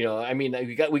thing? We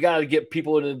got to get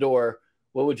people in the door.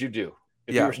 What would you do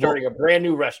if you were starting a brand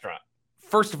new restaurant?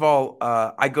 First of all,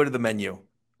 I go to the menu.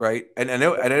 Right. And I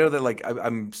know that like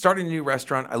I'm starting a new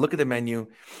restaurant. I look at the menu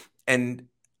and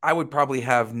I would probably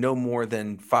have no more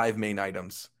than 5 main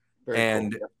items.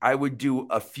 Very cool. I would do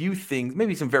a few things,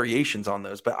 maybe some variations on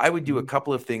those, but I would do a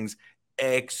couple of things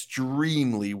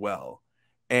extremely well.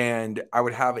 And I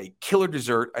would have a killer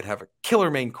dessert. I'd have a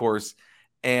killer main course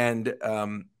and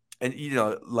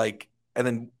like and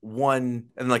then one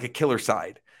and like a killer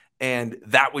side. And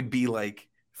that would be like,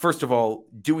 first of all,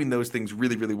 doing those things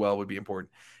really, really well would be important.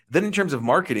 Then in terms of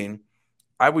marketing,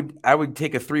 I would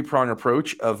take a 3-prong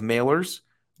approach of mailers,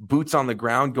 boots on the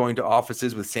ground, going to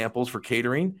offices with samples for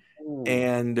catering,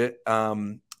 and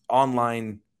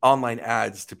online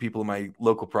ads to people in my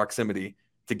local proximity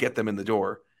to get them in the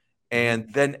door.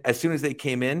 And then as soon as they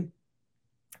came in,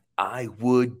 I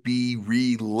would be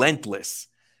relentless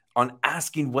on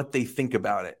asking what they think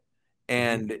about it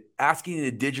and asking in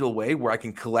a digital way where I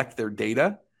can collect their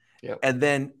data and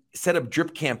then set up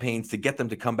drip campaigns to get them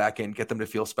to come back in, get them to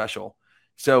feel special.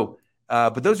 So,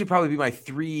 but those would probably be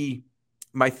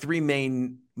my three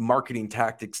main marketing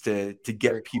tactics to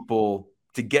get people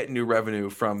to get new revenue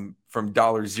from $0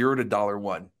 to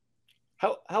 $1.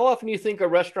 How often do you think a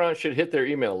restaurant should hit their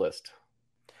email list?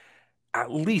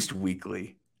 At least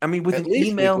weekly. I mean, with At an least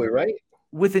email, weekly, right?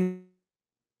 with an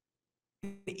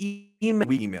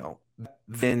email,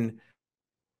 then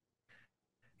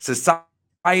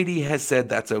society has said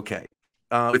that's okay.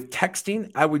 With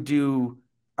texting, I would do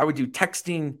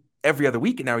texting every other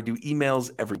week, and I would do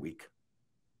emails every week.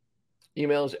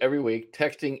 Emails every week,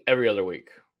 texting every other week.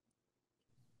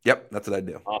 Yep, that's what I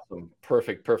do. Awesome.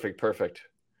 Perfect.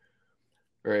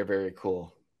 Very, very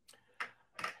cool.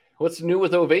 What's new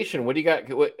with Ovation? What do you got?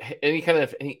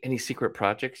 Any secret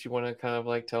projects you want to kind of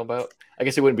like tell about? I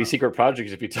guess it wouldn't be secret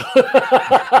projects if you tell. I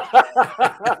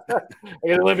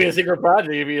guess it wouldn't be a secret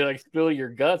project if you like spill your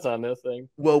guts on this thing.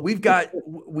 Well, we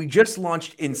just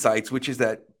launched Insights, which is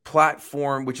that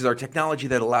platform, which is our technology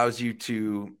that allows you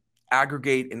to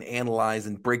aggregate and analyze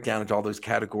and break down into all those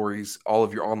categories, all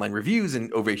of your online reviews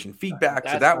and Ovation feedback.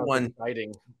 So that one,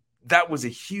 exciting. That was a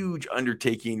huge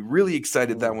undertaking. Really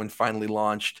excited that one finally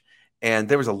launched. And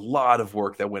there was a lot of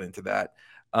work that went into that.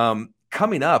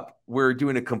 Coming up, we're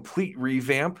doing a complete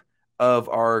revamp of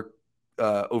our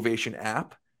Ovation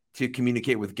app to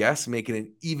communicate with guests, making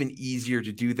it even easier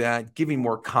to do that, giving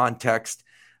more context.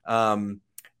 And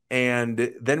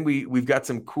then we've got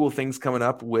some cool things coming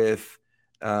up with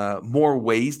more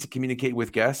ways to communicate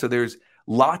with guests. So there's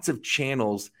lots of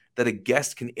channels that a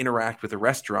guest can interact with a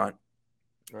restaurant.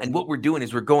 Right. And what we're doing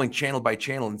is we're going channel by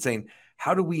channel and saying,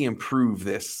 how do we improve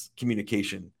this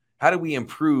communication? How do we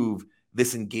improve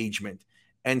this engagement?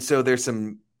 And so there's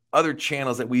some other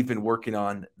channels that we've been working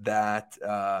on that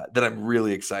I'm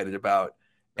really excited about,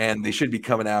 and they should be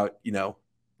coming out,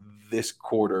 this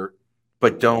quarter.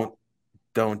 But don't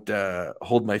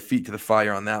hold my feet to the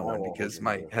fire on that one, because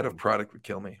my head of product would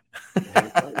kill me.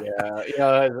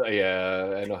 Yeah.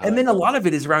 I know. And then a lot of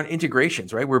it is around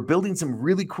integrations, right? We're building some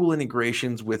really cool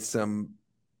integrations with some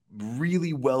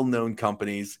really well-known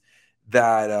companies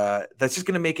that's just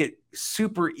going to make it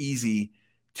super easy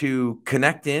to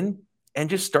connect in and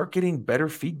just start getting better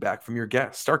feedback from your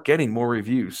guests, start getting more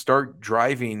reviews, start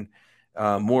driving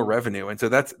more revenue. And so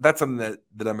that's something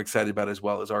that I'm excited about, as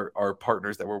well as our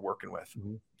partners that we're working with.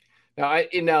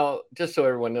 Now, just so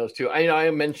everyone knows too, I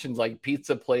mentioned like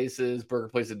pizza places, burger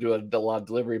places do a lot of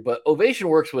delivery, but Ovation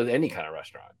works with any kind of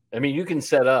restaurant. I mean, you can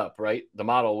set up the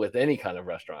model with any kind of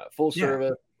restaurant, full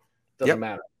service, doesn't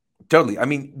matter. Totally. I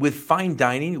mean, with fine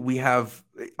dining,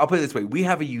 I'll put it this way, we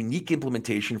have a unique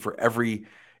implementation for every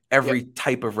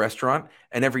type of restaurant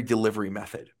and every delivery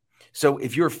method. So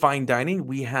if you're fine dining,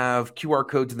 we have QR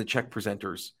codes in the check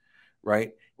presenters,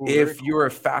 right? If you're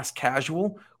a fast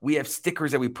casual, we have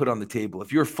stickers that we put on the table.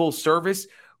 If you're full service,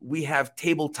 we have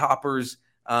table toppers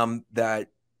that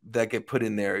get put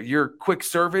in there. You're quick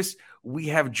service, we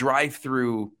have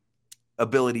drive-through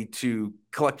ability to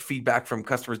collect feedback from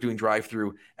customers doing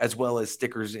drive-through, as well as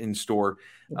stickers in store.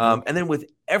 And then with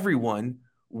everyone,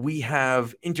 we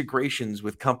have integrations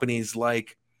with companies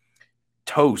like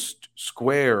Toast,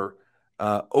 Square,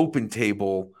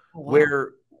 OpenTable,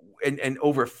 where and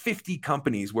over 50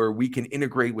 companies where we can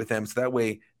integrate with them. So that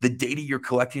way the data you're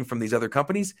collecting from these other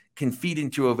companies can feed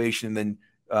into Ovation, and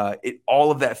then all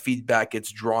of that feedback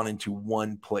gets drawn into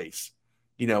one place.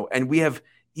 And we have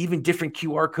even different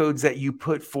QR codes that you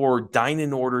put for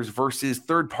dine-in orders versus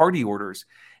third-party orders.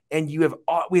 And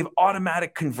we have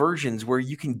automatic conversions where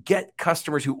you can get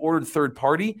customers who ordered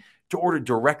third-party to order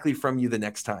directly from you the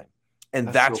next time. And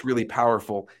that's really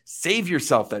powerful. Save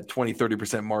yourself that 20,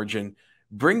 30% margin,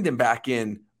 bring them back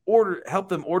in, help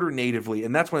them order natively.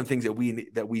 And that's one of the things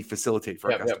that we facilitate for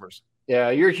our customers. Yeah,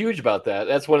 you're huge about that.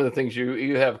 That's one of the things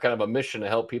you have kind of a mission to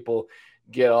help people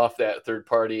get off that third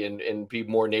party and be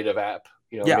more native app.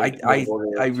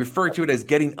 I refer to it as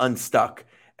getting unstuck.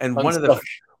 And one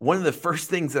of the first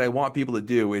things that I want people to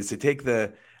do is to take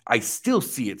I still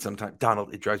see it sometimes.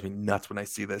 Donald, it drives me nuts when I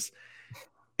see this.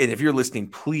 And if you're listening,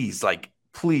 please,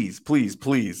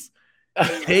 please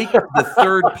Take the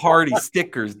third-party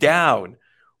stickers down.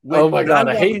 Oh my God,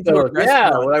 I hate those.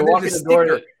 Yeah, when I walk in the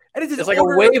door, it's like a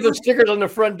wave of stickers on the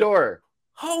front door.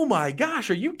 Oh my gosh,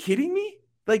 are you kidding me?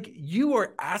 Like, you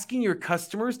are asking your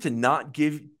customers to not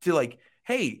give to, like,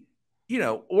 hey,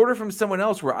 order from someone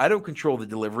else where I don't control the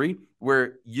delivery,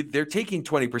 where they're taking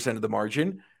 20% of the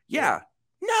margin. Yeah.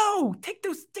 No, take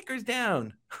those stickers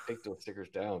down. Take those stickers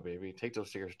down, baby. Take those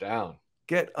stickers down.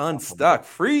 Get unstuck.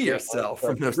 Free yourself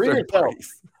from those third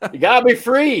parties. You gotta be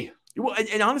free. Well,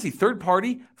 and honestly, third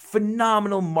party,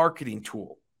 phenomenal marketing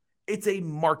tool. It's a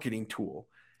marketing tool.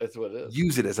 That's what it is.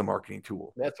 Use it as a marketing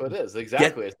tool. That's what it is.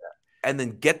 Exactly. And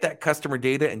then get that customer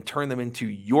data and turn them into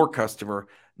your customer,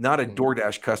 not a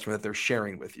DoorDash customer that they're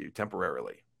sharing with you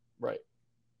temporarily. Right.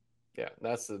 Yeah,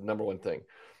 that's the number one thing.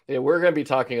 Yeah, we're going to be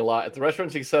talking a lot at the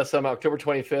Restaurant Success Summit, October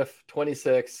 25th,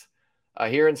 26th,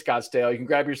 here in Scottsdale. You can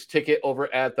grab your ticket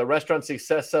over at the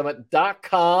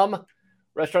restaurantsuccesssummit.com.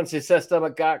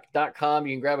 Restaurantsuccesssummit.com.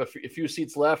 You can grab a few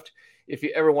seats left. If you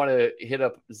ever want to hit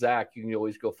up Zack, you can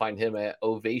always go find him at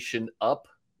Ovation Up,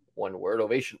 one word,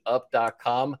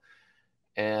 ovationup.com.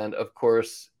 And of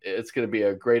course, it's going to be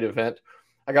a great event.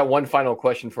 I got one final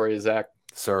question for you, Zack.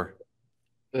 Sir.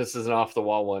 This is an off the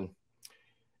wall one.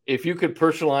 If you could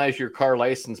personalize your car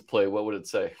license plate, what would it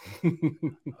say?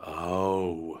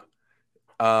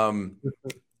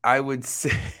 I would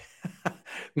say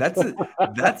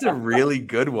that's a really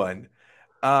good one.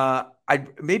 I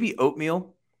maybe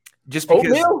oatmeal, just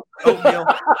because oatmeal.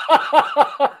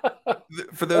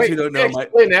 For those who don't know,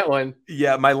 explain that one.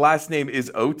 Yeah, my last name is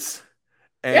Oates.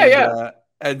 And,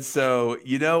 and so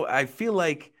I feel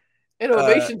like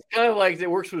innovation's kind of like it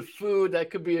works with food.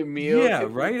 That could be a meal. Yeah,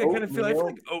 right. I kind of feel like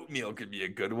oatmeal could be a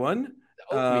good one.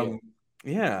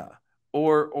 Yeah.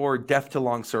 Or deaf to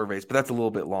long surveys, but that's a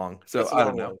little bit long. So I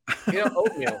don't know.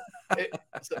 Oatmeal.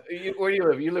 Where do you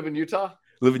live? You live in Utah?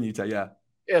 Live in Utah, yeah.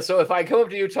 Yeah, so if I come up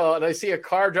to Utah and I see a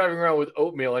car driving around with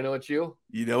oatmeal, I know it's you.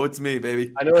 You know it's me,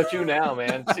 baby. I know it's you now,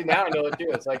 man. See, now I know it's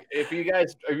you. It's like if you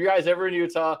guys ever in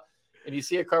Utah and you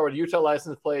see a car with Utah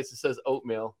license plates that says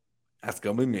oatmeal, that's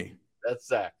gonna be me. That's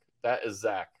Zack. That is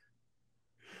Zack.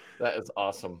 That is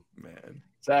awesome, man.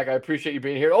 Zack, I appreciate you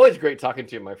being here. Always great talking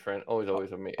to you, my friend. Always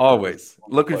with me. Always.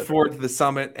 Looking forward to the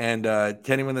summit, and to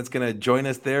anyone that's going to join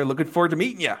us there, looking forward to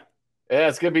meeting you. Yeah,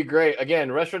 it's going to be great.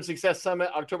 Again, Restaurant Success Summit,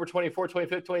 October 24th,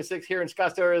 25th, 26th here in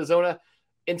Scottsdale, Arizona.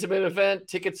 Intimate event.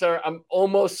 Tickets I'm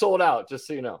almost sold out, just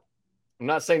so you know. I'm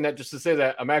not saying that just to say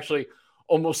that. I'm actually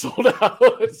almost sold out.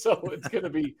 So it's going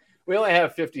to be, we only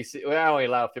have 50, we only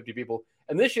allow 50 people.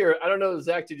 And this year, I don't know,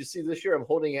 Zack, did you see this year? I'm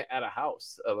holding it at a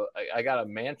house. I got a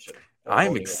mansion.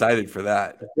 I'm excited for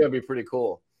that. It's going to be pretty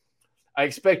cool. I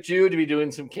expect you to be doing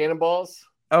some cannonballs.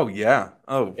 Oh, yeah.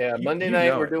 Oh, yeah. Monday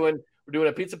night, we're doing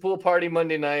a pizza pool party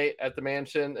Monday night at the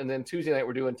mansion. And then Tuesday night,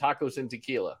 we're doing tacos and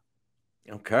tequila.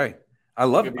 Okay. I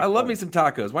love me some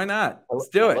tacos. Why not? Let's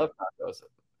do it. I love tacos.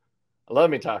 I love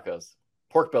me tacos.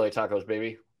 Pork belly tacos,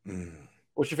 baby.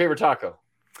 What's your favorite taco?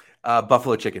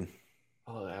 Buffalo chicken.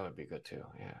 Oh, that would be good too.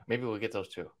 Yeah, maybe we'll get those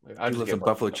too. I love some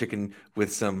buffalo chicken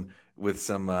with some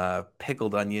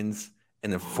pickled onions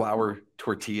and a flour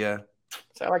tortilla.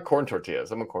 See, I like corn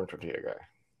tortillas. I'm a corn tortilla guy,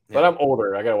 but I'm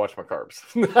older. I gotta watch my carbs.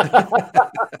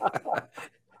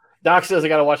 Doc says I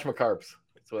gotta watch my carbs.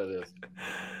 That's what it is.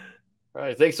 All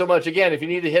right, thanks so much. Again, if you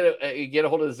need to get a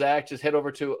hold of Zack, just head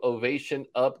over to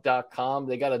ovationup.com.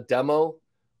 They got a demo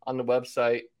on the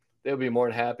website. They'll be more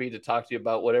than happy to talk to you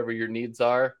about whatever your needs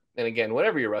are. And again,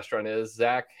 whatever your restaurant is,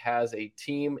 Zack has a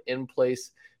team in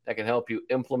place that can help you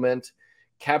implement.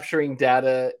 Capturing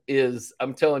data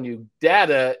I'm telling you,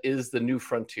 data is the new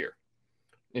frontier.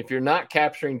 If you're not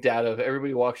capturing data, if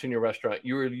everybody walks in your restaurant,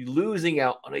 you're losing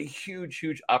out on a huge,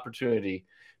 huge opportunity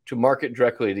to market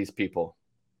directly to these people.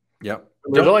 Yep.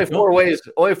 There's only four ways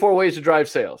to drive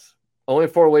sales. Only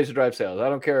 4 ways to drive sales. I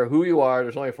don't care who you are.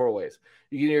 There's only 4 ways.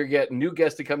 You can either get new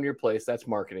guests to come to your place. That's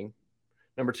marketing.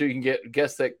 Number 2, you can get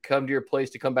guests that come to your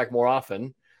place to come back more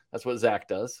often. That's what Zack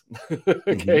does.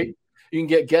 Okay. You can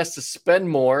get guests to spend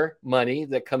more money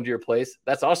that come to your place.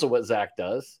 That's also what Zack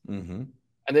does. And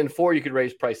then 4, you could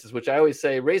raise prices, which I always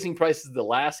say raising prices is the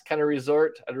last kind of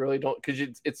resort. I really don't, because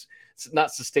it's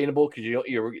not sustainable, because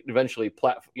you're eventually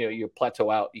you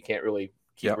plateau out. You can't really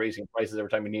keep raising prices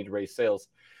every time you need to raise sales.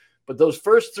 But those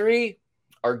first 3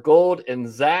 are gold, and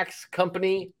Zack's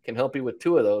company can help you with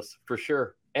 2 of those for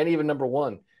sure. And even number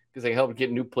 1, because they help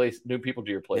get new people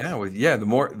to your place. Yeah,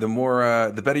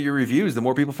 the better your reviews, the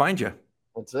more people find you.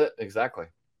 That's it, exactly.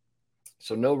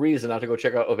 So no reason not to go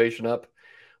check out Ovation Up.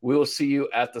 We will see you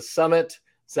at the summit.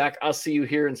 Zack, I'll see you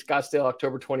here in Scottsdale,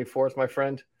 October 24th, my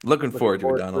friend. Looking forward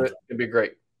to it, Donald. It'll be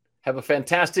great. Have a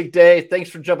fantastic day. Thanks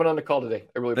for jumping on the call today.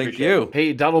 I really Thank appreciate you. it.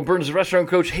 Hey, Donald Burns, the restaurant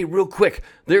coach. Hey, real quick,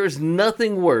 there is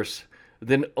nothing worse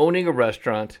than owning a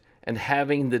restaurant and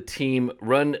having the team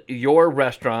run your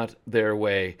restaurant their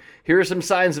way. Here are some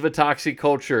signs of a toxic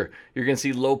culture. You're going to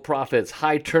see low profits,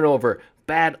 high turnover,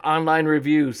 bad online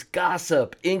reviews,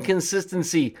 gossip,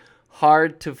 inconsistency,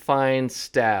 hard to find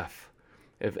staff.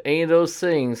 If any of those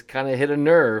things kind of hit a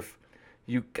nerve,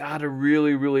 you got to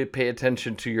really, really pay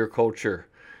attention to your culture.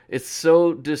 It's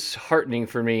so disheartening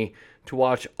for me to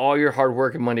watch all your hard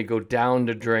work and money go down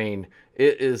the drain.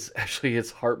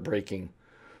 It's heartbreaking.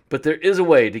 But there is a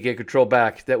way to get control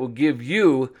back that will give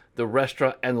you the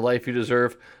restaurant and the life you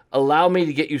deserve. Allow me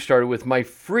to get you started with my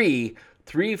free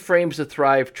 3 Frames to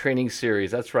Thrive training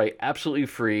series. That's right, absolutely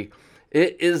free.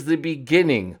 It is the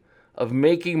beginning of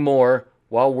making more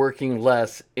while working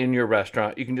less in your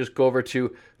restaurant. You can just go over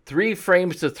to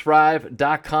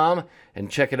 3framestothrive.com and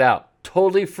check it out.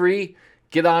 Totally free.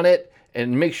 Get on it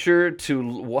and make sure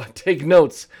to take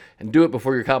notes and do it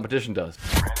before your competition does.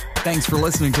 Thanks for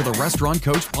listening to the Restaurant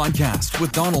Coach Podcast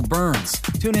with Donald Burns.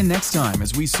 Tune in next time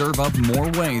as we serve up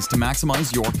more ways to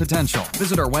maximize your potential.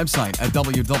 Visit our website at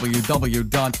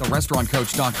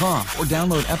www.therestaurantcoach.com or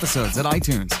download episodes at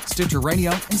iTunes, Stitcher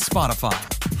Radio, and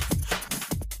Spotify.